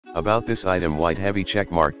About this item: white heavy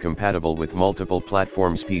checkmark, compatible with multiple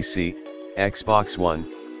platforms: PC, Xbox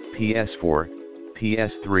One, PS4,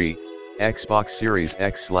 PS3, Xbox Series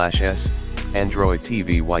X/S, Android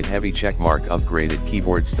TV. White heavy checkmark, upgraded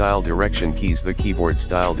keyboard style direction keys. The keyboard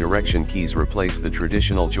style direction keys replace the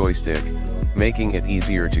traditional joystick, making it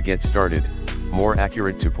easier to get started, more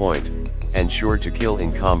accurate to point, and sure to kill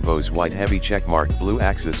in combos. White heavy checkmark, blue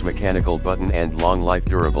axis mechanical button and long life,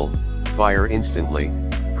 durable, fire instantly,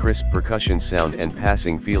 crisp percussion sound and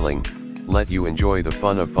passing feeling, let you enjoy the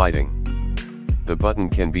fun of fighting. The button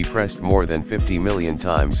can be pressed more than 50 million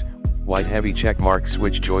times. White heavy checkmark,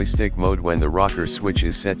 switch joystick mode. When the rocker switch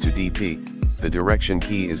is set to DP, the direction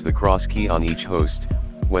key is the cross key on each host.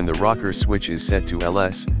 When the rocker switch is set to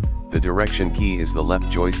LS, the direction key is the left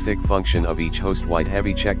joystick function of each host. White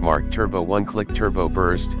heavy checkmark, turbo, one-click turbo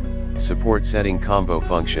burst, support setting combo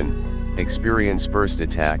function, experience burst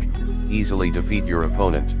attack, easily defeat your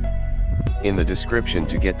opponent. In the description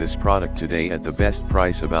to get this product today at the best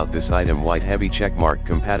price. About this item: white heavy checkmark,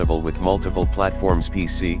 compatible with multiple platforms: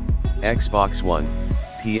 PC, Xbox One,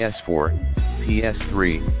 PS4,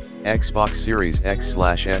 PS3, Xbox Series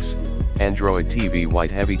X/S, Android TV.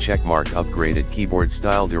 White heavy checkmark, upgraded keyboard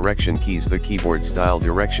style direction keys. The keyboard style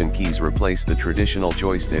direction keys replace the traditional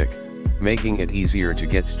joystick, making it easier to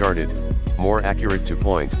get started, more accurate to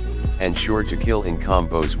point, and sure to kill in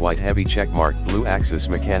combos. White heavy checkmark, blue axis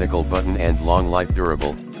mechanical button and long life,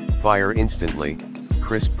 durable, fire instantly,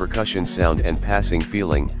 crisp percussion sound and passing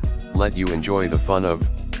feeling, let you enjoy the fun of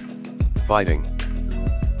fighting.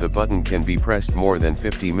 The button can be pressed more than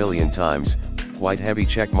 50 million times. White heavy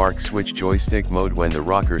checkmark, switch joystick mode. When the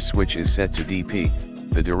rocker switch is set to DP,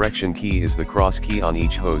 the direction key is the cross key on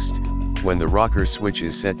each host. When the rocker switch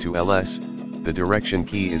is set to LS, the direction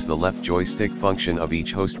key is the left joystick function of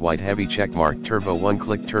each host. White heavy checkmark, turbo,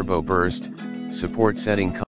 one-click turbo burst, support setting